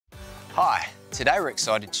Hi, today we're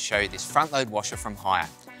excited to show you this front load washer from Hire.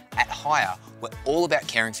 At Hire, we're all about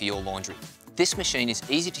caring for your laundry. This machine is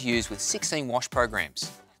easy to use with 16 wash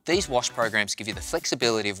programs. These wash programs give you the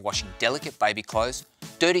flexibility of washing delicate baby clothes,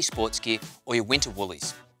 dirty sports gear, or your winter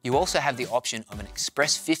woolies. You also have the option of an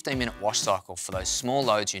express 15-minute wash cycle for those small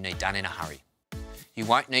loads you need done in a hurry. You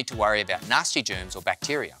won't need to worry about nasty germs or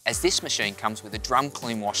bacteria, as this machine comes with a drum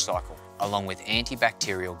clean wash cycle, along with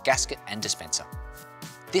antibacterial gasket and dispenser.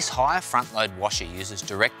 This Hire front load washer uses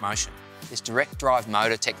direct motion. This direct drive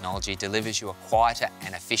motor technology delivers you a quieter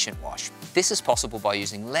and efficient wash. This is possible by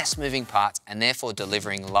using less moving parts and therefore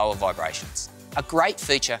delivering lower vibrations. A great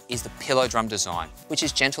feature is the pillow drum design, which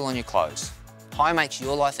is gentle on your clothes. Hire makes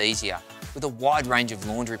your life easier with a wide range of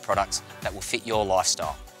laundry products that will fit your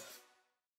lifestyle.